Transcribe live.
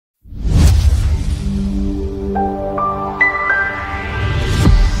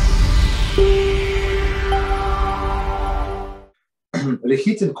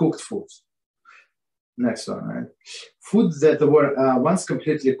eating cooked foods. Next one, right? Foods that were once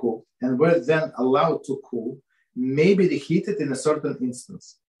completely cooked and were then allowed to cool may be reheated in certain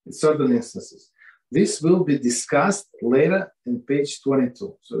instances. This will be discussed later in page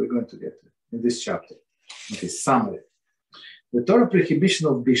 22. So we're going to get to it in this chapter. Okay, summary. The Torah prohibition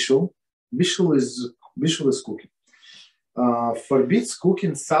of bishul is cooking, forbids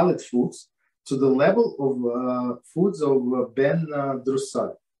cooking solid foods to the level of foods of ben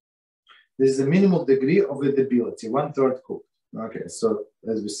drusal. There is a minimum degree of edibility, 1/3 cooked. Okay, so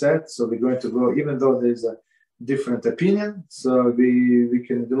as we said, so we're going to go, even though there is a different opinion, so we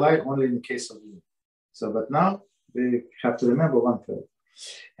can rely only in case of meat. So, but now we have to remember 1/3.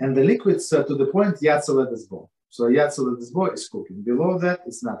 And the liquids to the point Yatzel Edesbo. So Yatzel Edesbo is cooking. Below that,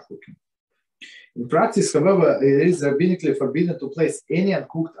 it's not cooking. In practice, however, it is rabbinically forbidden to place any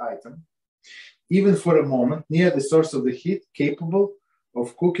uncooked item, even for a moment, near the source of the heat capable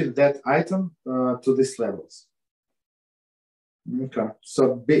of cooking that item to these levels. Okay, so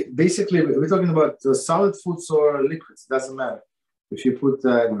basically, we're talking about solid foods or liquids. Doesn't matter. If you put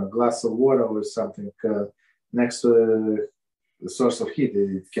a glass of water or something next to the source of heat,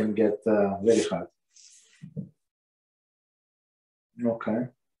 it can get very hot. Okay.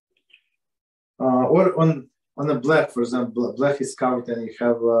 Or on a black, for example, black is covered and you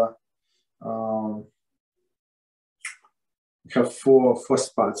have four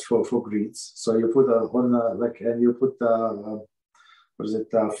spots for grids. So you put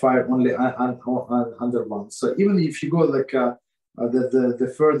fire only under one. So even if you go the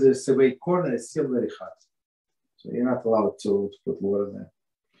furthest away corner, it's still very hot. So you're not allowed to put water there.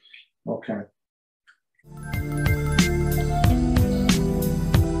 Okay.